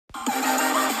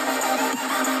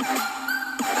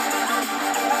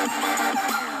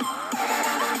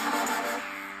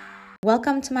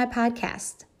Welcome to my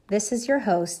podcast. This is your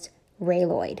host, Ray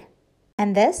Lloyd,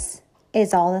 and this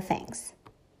is All the Things.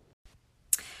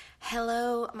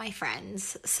 Hello, my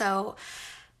friends. So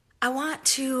I want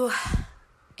to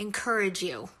encourage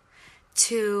you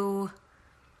to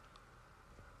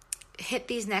hit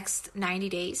these next 90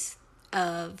 days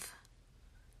of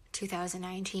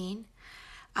 2019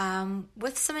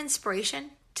 with some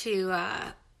inspiration to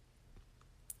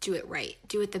do it right,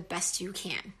 do it the best you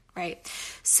can, right?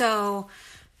 So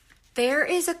there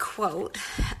is a quote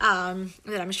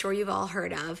that I'm sure you've all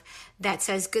heard of that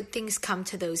says, "Good things come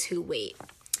to those who wait."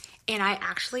 And I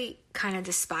actually kind of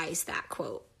despise that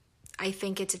quote. I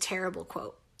think it's a terrible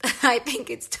quote. I think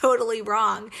it's totally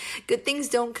wrong. Good things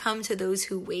don't come to those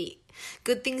who wait.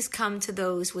 Good things come to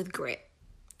those with grit.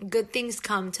 Good things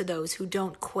come to those who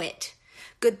don't quit.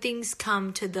 Good things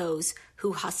come to those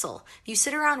who hustle. If you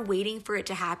sit around waiting for it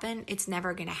to happen, it's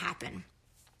never going to happen.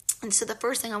 And so the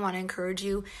first thing I want to encourage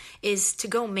you is to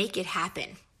go make it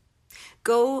happen.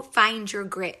 Go find your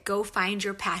grit. Go find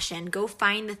your passion. Go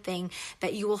find the thing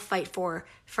that you will fight for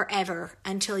forever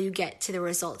until you get to the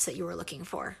results that you were looking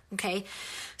for. Okay?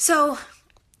 So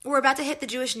we're about to hit the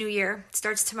Jewish New Year. It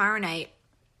starts tomorrow night.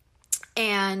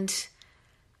 And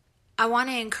I want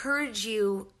to encourage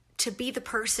you to be the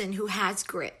person who has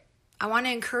grit. I want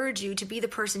to encourage you to be the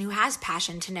person who has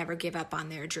passion to never give up on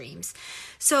their dreams.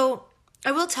 So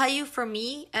I will tell you, for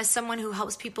me, as someone who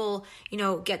helps people,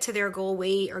 get to their goal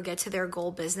weight or get to their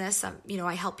goal business,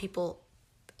 I help people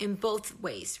in both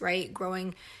ways, right?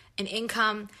 Growing an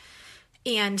income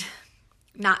and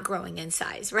not growing in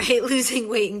size, right? Losing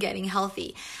weight and getting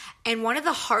healthy. And one of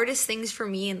the hardest things for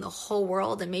me in the whole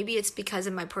world, and maybe it's because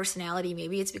of my personality,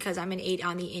 maybe it's because I'm an 8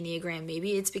 on the Enneagram,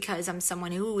 maybe it's because I'm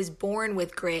someone who was born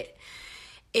with grit,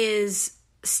 is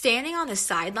standing on the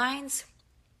sidelines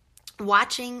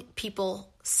watching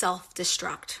people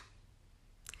self-destruct.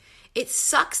 It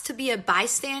sucks to be a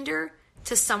bystander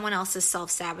to someone else's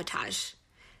self-sabotage.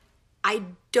 I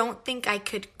don't think I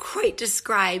could quite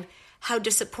describe how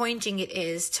disappointing it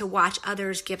is to watch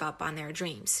others give up on their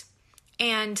dreams.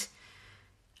 And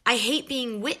I hate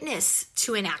being witness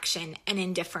to inaction and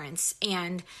indifference.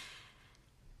 And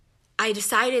I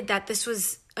decided that this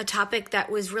was a topic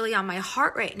that was really on my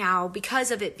heart right now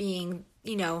because of it being,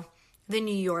 the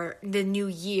new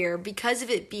year, because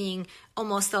of it being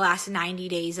almost the last 90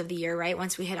 days of the year, right?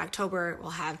 Once we hit October,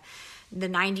 we'll have the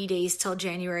 90 days till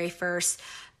January 1st,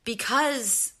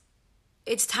 because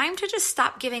it's time to just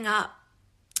stop giving up.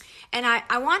 And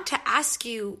I want to ask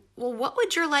you, well, what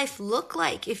would your life look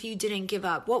like if you didn't give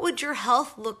up? What would your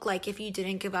health look like if you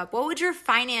didn't give up? What would your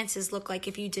finances look like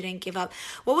if you didn't give up?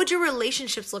 What would your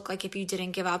relationships look like if you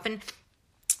didn't give up? And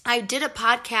I did a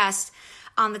podcast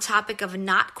on the topic of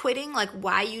not quitting, like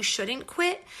why you shouldn't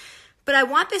quit. But I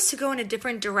want this to go in a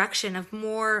different direction of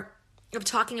more of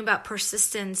talking about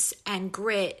persistence and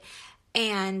grit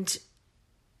and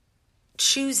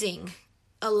choosing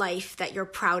a life that you're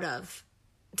proud of.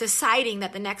 Deciding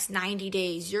that the next 90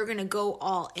 days you're going to go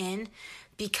all in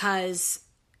because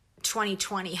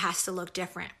 2020 has to look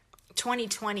different.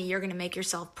 2020, you're going to make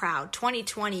yourself proud.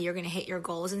 2020, you're going to hit your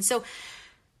goals. And so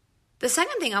the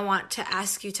second thing I want to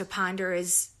ask you to ponder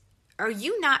is, are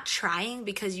you not trying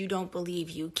because you don't believe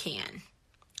you can?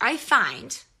 I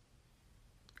find,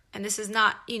 and this is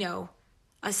not,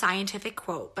 a scientific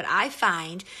quote, but I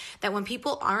find that when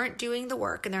people aren't doing the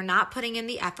work and they're not putting in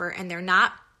the effort and they're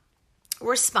not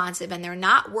responsive and they're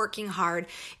not working hard,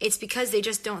 it's because they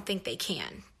just don't think they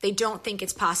can. They don't think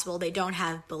it's possible. They don't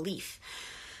have belief.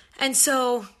 And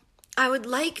so I would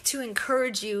like to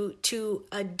encourage you to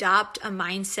adopt a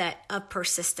mindset of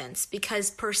persistence, because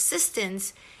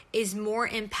persistence is more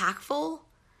impactful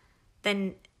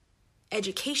than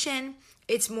education.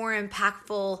 It's more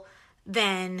impactful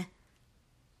than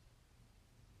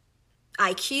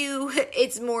IQ.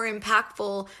 It's more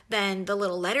impactful than the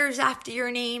little letters after your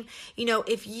name.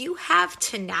 If you have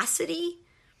tenacity,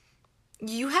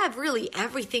 you have really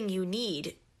everything you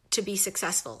need to be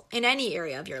successful in any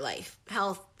area of your life,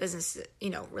 health, business,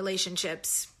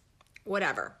 relationships,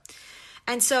 whatever.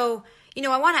 And so,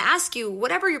 I want to ask you,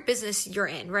 whatever your business you're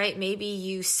in, right? Maybe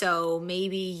you sew,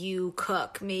 maybe you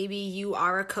cook, maybe you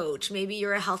are a coach, maybe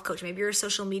you're a health coach, maybe you're a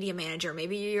social media manager,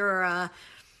 maybe you're a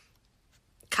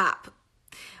cop.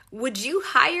 Would you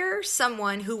hire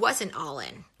someone who wasn't all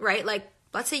in, right? Like,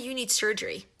 let's say you need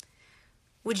surgery.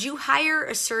 Would you hire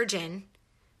a surgeon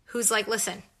who's like,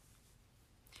 listen,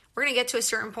 we're going to get to a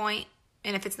certain point,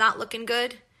 and if it's not looking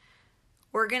good,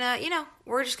 we're gonna,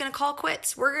 we're just gonna call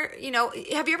quits.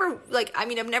 Have you ever,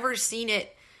 I've never seen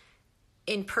it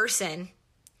in person,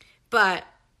 but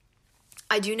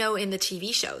I do know in the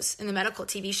TV shows, in the medical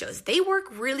TV shows, they work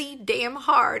really damn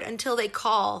hard until they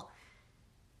call,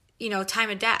 time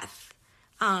of death.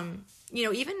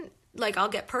 Even I'll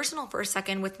get personal for a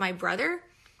second with my brother.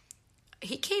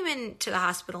 He came into the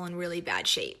hospital in really bad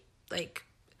shape.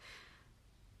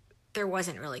 There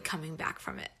wasn't really coming back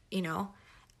from it,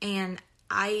 and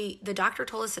the doctor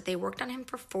told us that they worked on him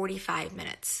for 45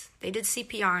 minutes. They did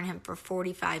CPR on him for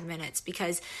 45 minutes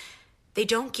because they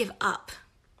don't give up.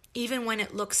 Even when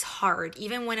it looks hard,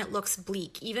 even when it looks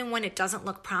bleak, even when it doesn't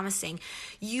look promising,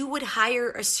 you would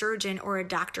hire a surgeon or a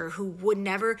doctor who would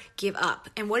never give up.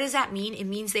 And what does that mean? It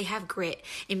means they have grit.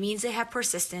 It means they have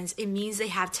persistence. It means they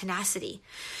have tenacity.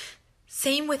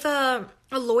 Same with a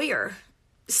lawyer.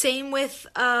 Same with,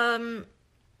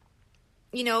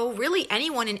 really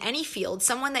anyone in any field,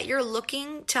 someone that you're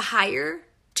looking to hire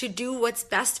to do what's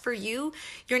best for you.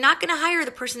 You're not going to hire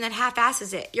the person that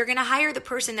half-asses it. You're going to hire the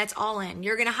person that's all in.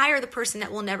 You're going to hire the person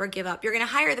that will never give up. You're going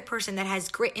to hire the person that has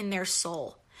grit in their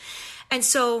soul. And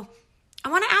so I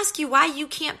want to ask you why you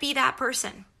can't be that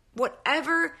person.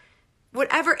 Whatever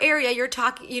area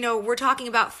we're talking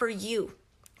about for you.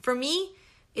 For me,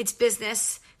 it's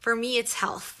business. For me, it's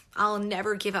health. I'll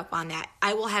never give up on that.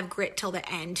 I will have grit till the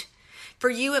end. For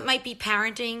you, it might be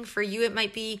parenting. For you, it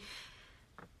might be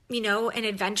an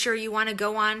adventure you want to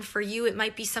go on. For you, it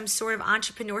might be some sort of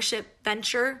entrepreneurship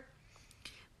venture.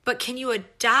 But can you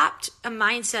adopt a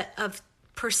mindset of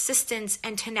persistence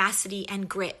and tenacity and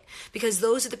grit? Because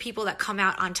those are the people that come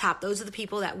out on top. Those are the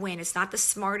people that win. It's not the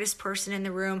smartest person in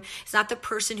the room. It's not the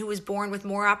person who was born with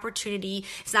more opportunity.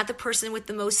 It's not the person with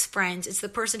the most friends. It's the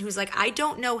person who's like, I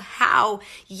don't know how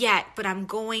yet, but I'm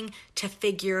going to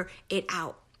figure it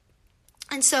out.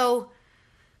 And so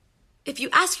if you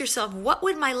ask yourself, what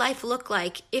would my life look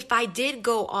like if I did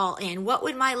go all in? What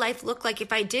would my life look like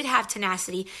if I did have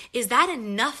tenacity? Is that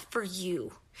enough for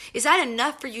you? Is that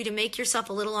enough for you to make yourself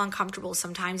a little uncomfortable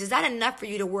sometimes? Is that enough for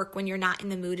you to work when you're not in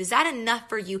the mood? Is that enough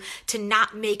for you to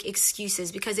not make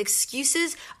excuses? Because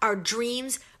excuses are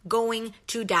dreams going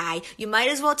to die. You might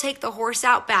as well take the horse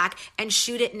out back and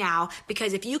shoot it now,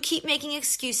 because if you keep making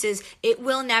excuses, it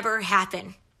will never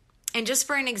happen. And just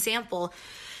for an example,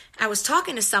 I was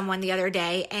talking to someone the other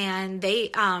day, and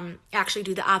they actually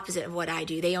do the opposite of what I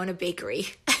do. They own a bakery.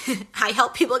 I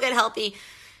help people get healthy.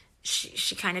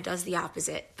 She kind of does the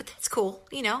opposite, but that's cool.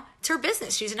 It's her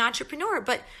business. She's an entrepreneur,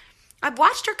 but I've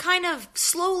watched her kind of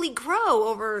slowly grow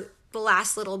over the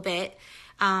last little bit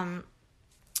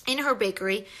in her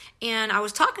bakery. And I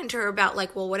was talking to her about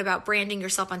what about branding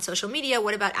yourself on social media?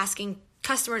 What about asking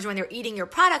customers when they're eating your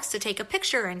products to take a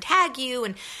picture and tag you?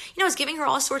 And, I was giving her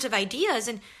all sorts of ideas,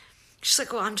 and she's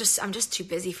like, well, I'm just too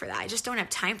busy for that. I just don't have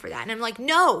time for that. And I'm like,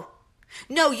 no,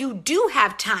 you do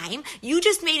have time. You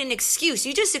just made an excuse.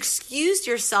 You just excused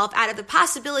yourself out of the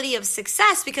possibility of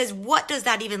success, because what does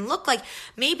that even look like?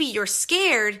 Maybe you're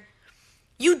scared.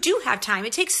 You do have time.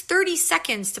 It takes 30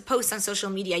 seconds to post on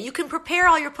social media. You can prepare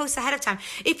all your posts ahead of time.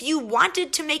 If you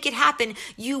wanted to make it happen,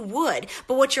 you would.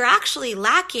 But what you're actually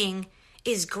lacking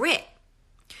is grit,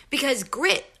 because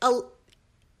grit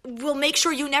will make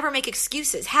sure you never make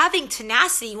excuses. Having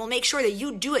tenacity will make sure that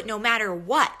you do it no matter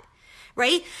what,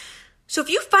 right? So if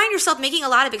you find yourself making a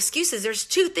lot of excuses, there's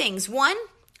two things. One,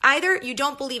 either you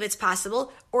don't believe it's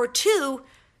possible, or two,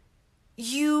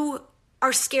 you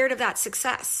are scared of that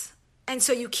success. And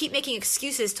so you keep making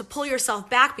excuses to pull yourself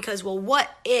back because, well, what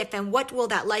if, and what will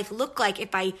that life look like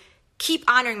if I keep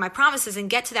honoring my promises and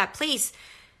get to that place?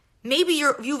 Maybe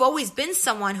you've always been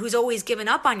someone who's always given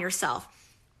up on yourself,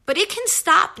 but it can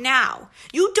stop now.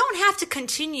 You don't have to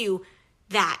continue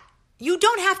that. You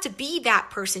don't have to be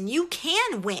that person. You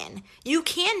can win. You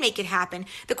can make it happen.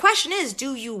 The question is,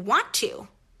 do you want to?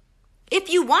 If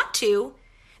you want to,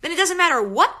 then it doesn't matter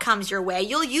what comes your way.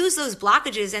 You'll use those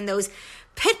blockages and those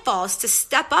pitfalls to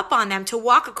step up on them, to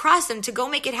walk across them, to go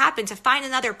make it happen, to find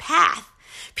another path.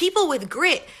 People with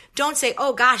grit don't say,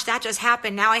 oh gosh, that just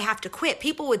happened, now I have to quit.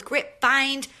 People with grit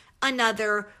find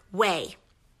another way.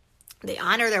 They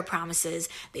honor their promises,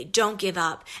 they don't give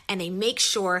up, and they make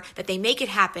sure that they make it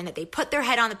happen, that they put their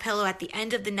head on the pillow at the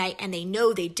end of the night and they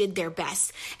know they did their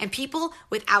best. And people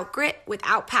without grit,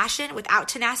 without passion, without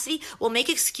tenacity will make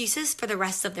excuses for the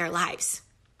rest of their lives.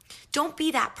 Don't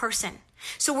be that person.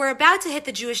 So we're about to hit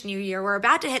the Jewish New Year. We're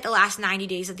about to hit the last 90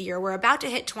 days of the year. We're about to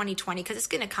hit 2020 because it's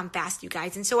going to come fast, you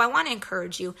guys. And so I want to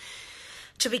encourage you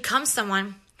to become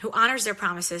someone who honors their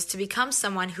promises, to become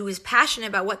someone who is passionate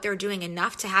about what they're doing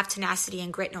enough to have tenacity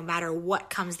and grit no matter what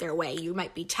comes their way. You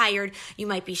might be tired, you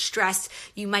might be stressed,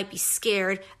 you might be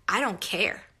scared. I don't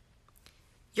care.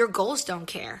 Your goals don't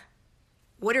care.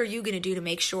 What are you going to do to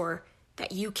make sure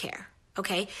that you care?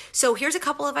 Okay, so here's a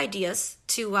couple of ideas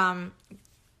to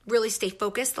really stay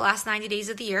focused the last 90 days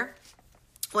of the year.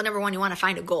 Well, number one, you want to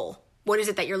find a goal. What is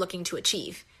it that you're looking to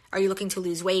achieve? Are you looking to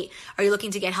lose weight? Are you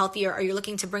looking to get healthier? Are you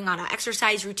looking to bring on an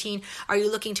exercise routine? Are you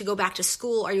looking to go back to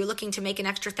school? Are you looking to make an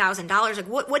extra $1,000?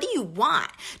 Like, what do you want?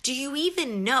 Do you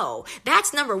even know?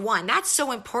 That's number one. That's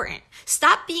so important.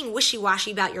 Stop being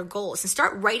wishy-washy about your goals and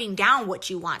start writing down what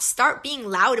you want. Start being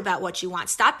loud about what you want.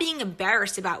 Stop being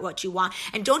embarrassed about what you want.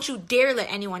 And don't you dare let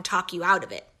anyone talk you out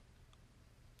of it.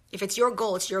 If it's your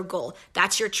goal, it's your goal.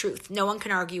 That's your truth. No one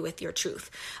can argue with your truth.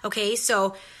 Okay,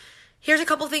 so here's a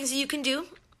couple things that you can do.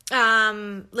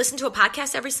 Listen to a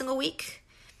podcast every single week.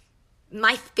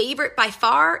 My favorite by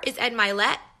far is Ed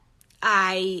Mylett.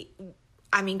 I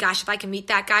mean, gosh, if I can meet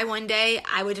that guy one day,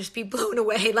 I would just be blown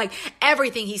away. Like,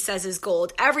 everything he says is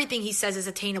gold. Everything he says is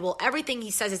attainable. Everything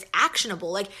he says is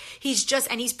actionable. Like, he's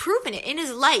proven it in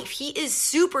his life. He is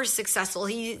super successful.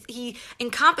 He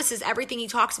encompasses everything he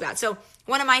talks about. So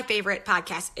one of my favorite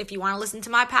podcasts, if you want to listen to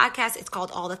my podcast, it's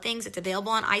called All the Things. It's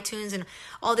available on iTunes and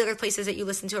all the other places that you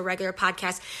listen to a regular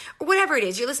podcast, or whatever it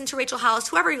is. You listen to Rachel Hollis,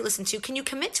 whoever you listen to. Can you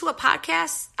commit to a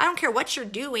podcast? I don't care what you're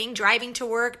doing, driving to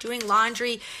work, doing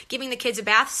laundry, giving the kids a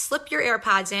bath, slip your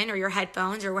AirPods in or your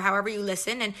headphones or however you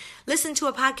listen and listen to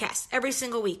a podcast every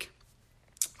single week.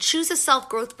 Choose a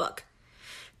self-growth book.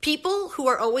 People who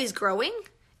are always growing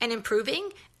and improving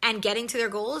and getting to their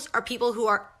goals are people who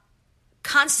are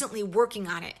constantly working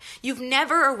on it. You've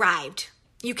never arrived.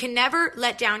 You can never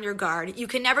let down your guard. You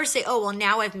can never say, oh, well,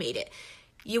 now I've made it.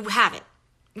 You haven't.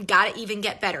 You got to even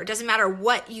get better. It doesn't matter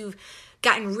what you've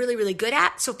gotten really, really good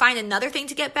at. So find another thing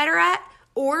to get better at,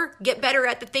 or get better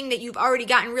at the thing that you've already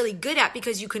gotten really good at,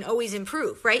 because you can always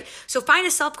improve, right? So find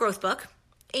a self-growth book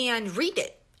and read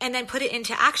it and then put it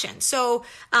into action. So,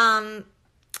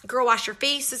 Girl Wash Your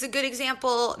Face is a good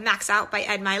example. Max Out by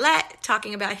Ed Mylett,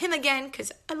 talking about him again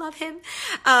because I love him.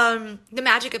 The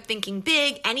Magic of Thinking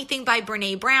Big, anything by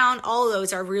Brene Brown, all of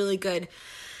those are really good.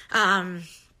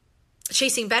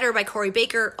 Chasing Better by Corey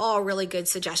Baker, all really good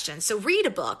suggestions. So read a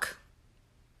book.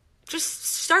 Just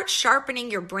start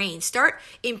sharpening your brain. Start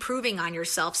improving on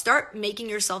yourself. Start making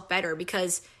yourself better,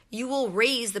 because you will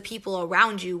raise the people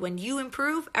around you. When you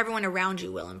improve, everyone around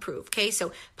you will improve. Okay,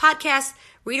 so podcast,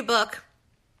 read a book.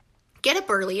 Get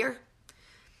up earlier,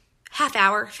 half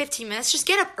hour, 15 minutes, just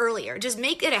get up earlier. Just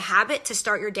make it a habit to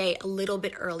start your day a little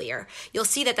bit earlier. You'll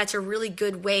see that that's a really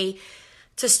good way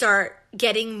to start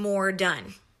getting more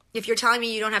done. If you're telling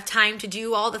me you don't have time to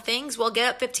do all the things, well, get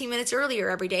up 15 minutes earlier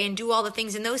every day and do all the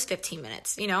things in those 15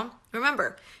 minutes,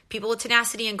 Remember, people with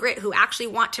tenacity and grit who actually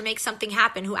want to make something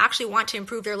happen, who actually want to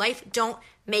improve their life, don't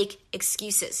make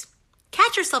excuses.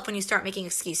 Catch yourself when you start making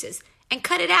excuses and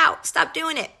cut it out. Stop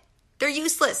doing it. They're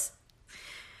useless.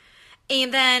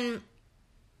 And then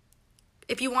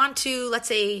if you want to, let's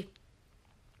say,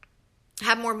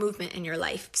 have more movement in your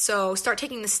life, so start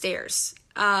taking the stairs.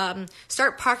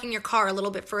 Start parking your car a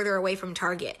little bit further away from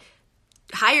Target.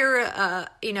 Hire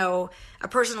a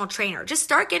personal trainer. Just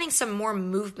start getting some more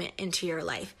movement into your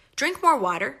life. Drink more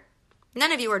water.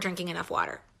 None of you are drinking enough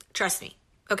water. Trust me.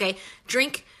 Okay?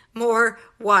 Drink more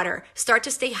water. Start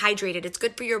to stay hydrated. It's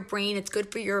good for your brain. It's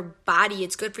good for your body.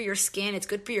 It's good for your skin. It's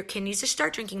good for your kidneys. Just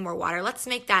start drinking more water. Let's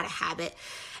make that a habit.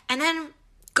 And then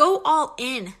go all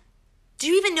in. Do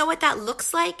you even know what that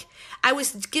looks like? I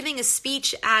was giving a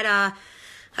speech at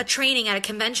a training at a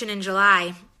convention in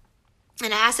July,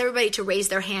 and I asked everybody to raise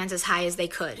their hands as high as they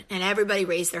could. And everybody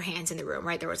raised their hands in the room,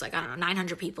 right? There was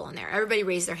 900 people in there. Everybody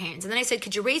raised their hands. And then I said,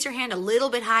 could you raise your hand a little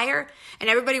bit higher?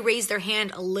 And everybody raised their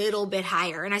hand a little bit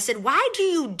higher. And I said, why do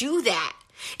you do that?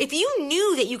 If you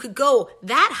knew that you could go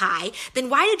that high, then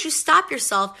why did you stop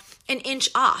yourself an inch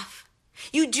off?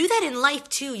 You do that in life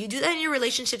too. You do that in your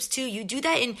relationships too. You do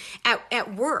that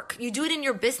at work. You do it in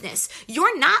your business.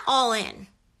 You're not all in.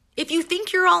 If you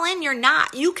think you're all in, you're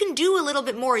not. You can do a little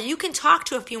bit more. You can talk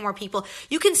to a few more people.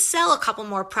 You can sell a couple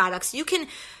more products. You can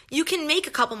make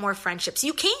a couple more friendships.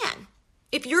 You can.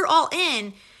 If you're all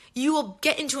in, you will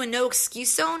get into a no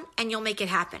excuse zone and you'll make it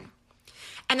happen.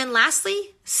 And then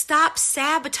lastly, stop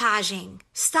sabotaging.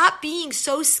 Stop being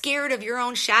so scared of your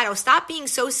own shadow. Stop being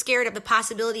so scared of the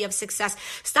possibility of success.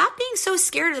 Stop being so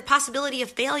scared of the possibility of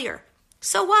failure.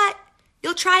 So what?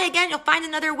 You'll try again. You'll find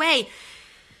another way.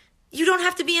 You don't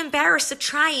have to be embarrassed of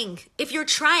trying. If you're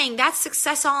trying, that's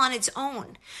success all on its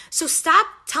own. So stop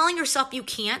telling yourself you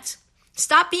can't.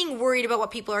 Stop being worried about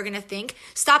what people are going to think.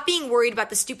 Stop being worried about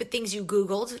the stupid things you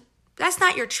Googled. That's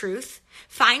not your truth.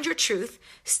 Find your truth.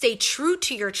 Stay true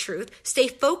to your truth. Stay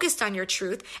focused on your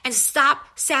truth and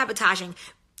stop sabotaging.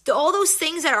 All those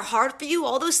things that are hard for you,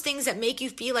 all those things that make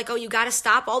you feel like, oh, you got to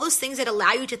stop, all those things that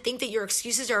allow you to think that your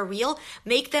excuses are real,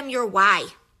 make them your why.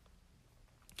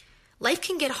 Life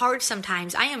can get hard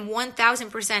sometimes. I am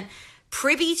 1000%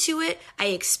 privy to it. I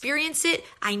experience it.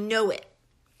 I know it.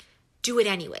 Do it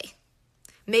anyway.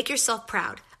 Make yourself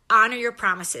proud. Honor your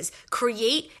promises.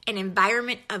 Create an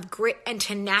environment of grit and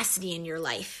tenacity in your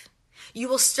life. You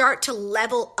will start to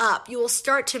level up. You will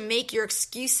start to make your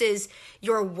excuses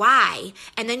your why,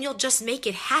 and then you'll just make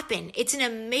it happen. It's an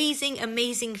amazing,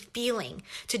 amazing feeling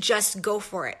to just go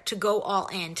for it, to go all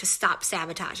in, to stop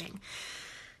sabotaging.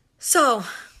 So,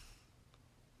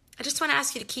 I just want to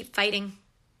ask you to keep fighting.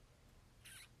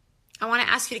 I want to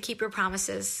ask you to keep your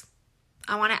promises.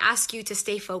 I want to ask you to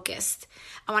stay focused.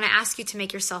 I want to ask you to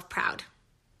make yourself proud.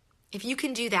 If you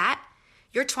can do that,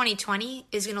 your 2020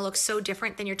 is going to look so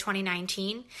different than your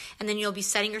 2019, and then you'll be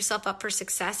setting yourself up for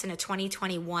success in a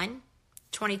 2021,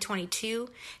 2022.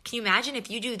 Can you imagine if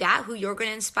you do that, who you're going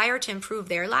to inspire to improve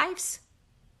their lives?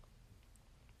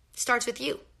 It starts with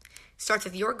you. It starts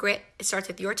with your grit. It starts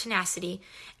with your tenacity,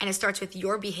 and it starts with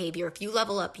your behavior. If you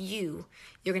level up you,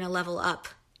 you're going to level up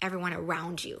everyone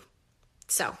around you.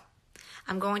 So,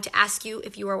 I'm going to ask you,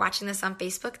 if you are watching this on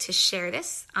Facebook, to share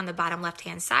this on the bottom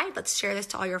left-hand side. Let's share this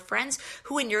to all your friends.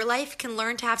 Who in your life can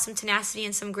learn to have some tenacity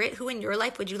and some grit? Who in your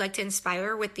life would you like to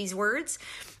inspire with these words?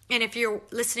 And if you're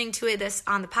listening to this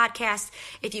on the podcast,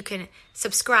 if you can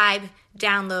subscribe,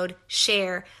 download,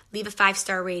 share, leave a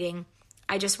 5-star rating.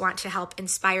 I just want to help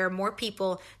inspire more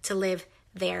people to live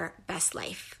their best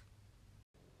life.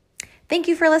 Thank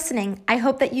you for listening. I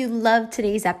hope that you loved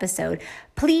today's episode.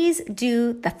 Please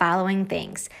do the following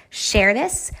things. Share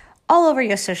this all over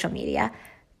your social media,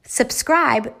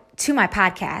 subscribe to my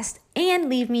podcast, and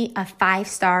leave me a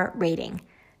 5-star rating.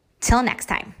 Till next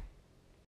time.